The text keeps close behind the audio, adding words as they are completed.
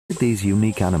did these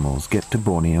unique animals get to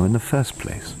Borneo in the first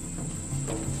place?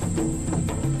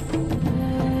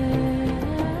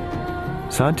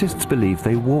 Scientists believe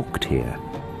they walked here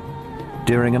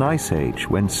during an ice age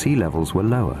when sea levels were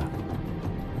lower.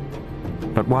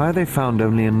 But why are they found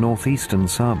only in northeastern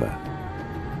Sabah?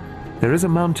 There is a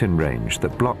mountain range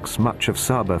that blocks much of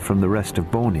Sabah from the rest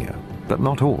of Borneo, but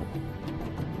not all.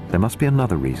 There must be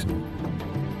another reason.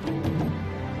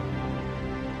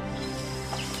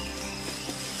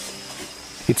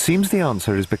 It seems the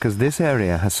answer is because this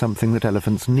area has something that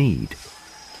elephants need: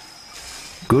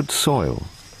 good soil,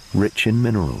 rich in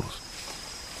minerals.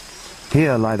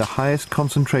 Here lie the highest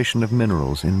concentration of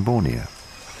minerals in Borneo.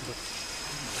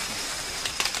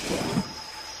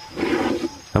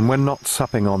 And when not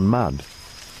supping on mud,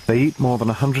 they eat more than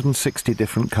 160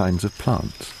 different kinds of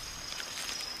plants.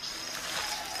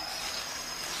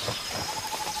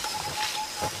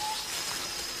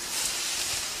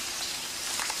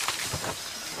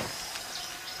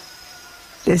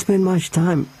 They spend much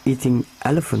time eating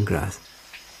elephant grass,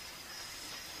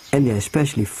 and they're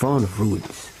especially fond of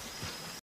roots.